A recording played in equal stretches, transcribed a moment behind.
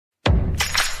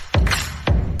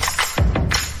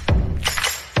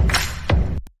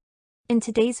In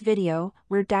today's video,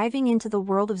 we're diving into the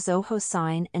world of Zoho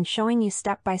Sign and showing you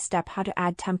step-by-step how to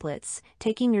add templates,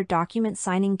 taking your document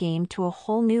signing game to a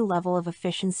whole new level of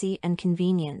efficiency and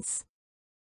convenience.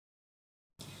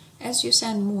 As you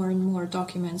send more and more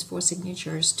documents for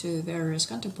signatures to various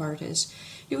counterparties,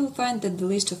 you will find that the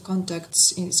list of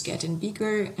contacts is getting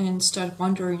bigger and start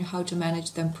wondering how to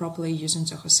manage them properly using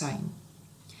Zoho Sign.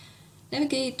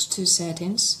 Navigate to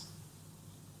Settings,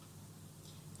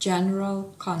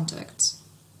 General Contacts.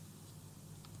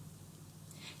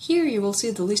 Here you will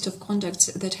see the list of contacts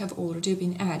that have already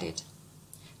been added.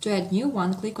 To add new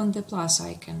one, click on the plus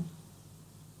icon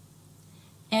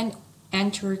and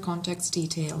enter contacts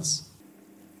details.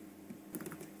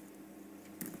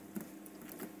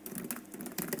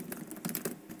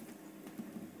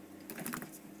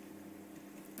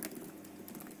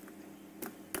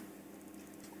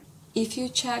 If you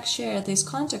check Share this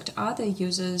contact, other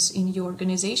users in your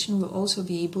organization will also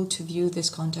be able to view this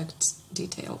contact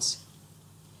details.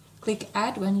 Click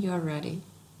Add when you are ready.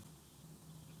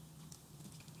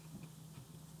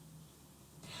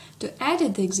 To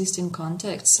edit the existing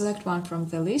contact, select one from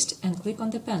the list and click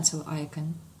on the pencil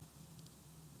icon.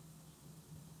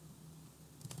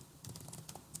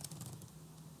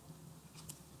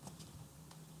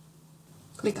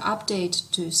 Click Update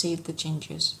to save the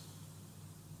changes.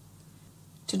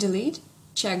 To delete,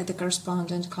 check the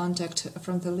corresponding contact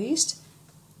from the list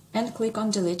and click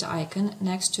on Delete icon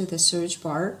next to the search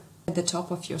bar at the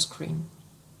top of your screen.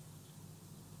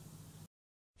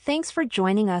 Thanks for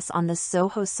joining us on this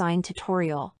Zoho Sign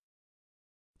tutorial.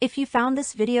 If you found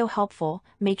this video helpful,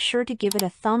 make sure to give it a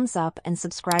thumbs up and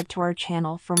subscribe to our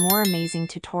channel for more amazing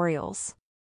tutorials.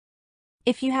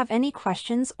 If you have any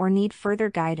questions or need further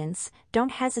guidance,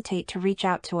 don't hesitate to reach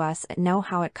out to us at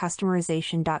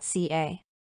knowhow@customerization.ca.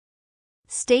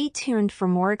 Stay tuned for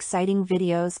more exciting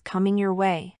videos coming your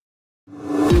way.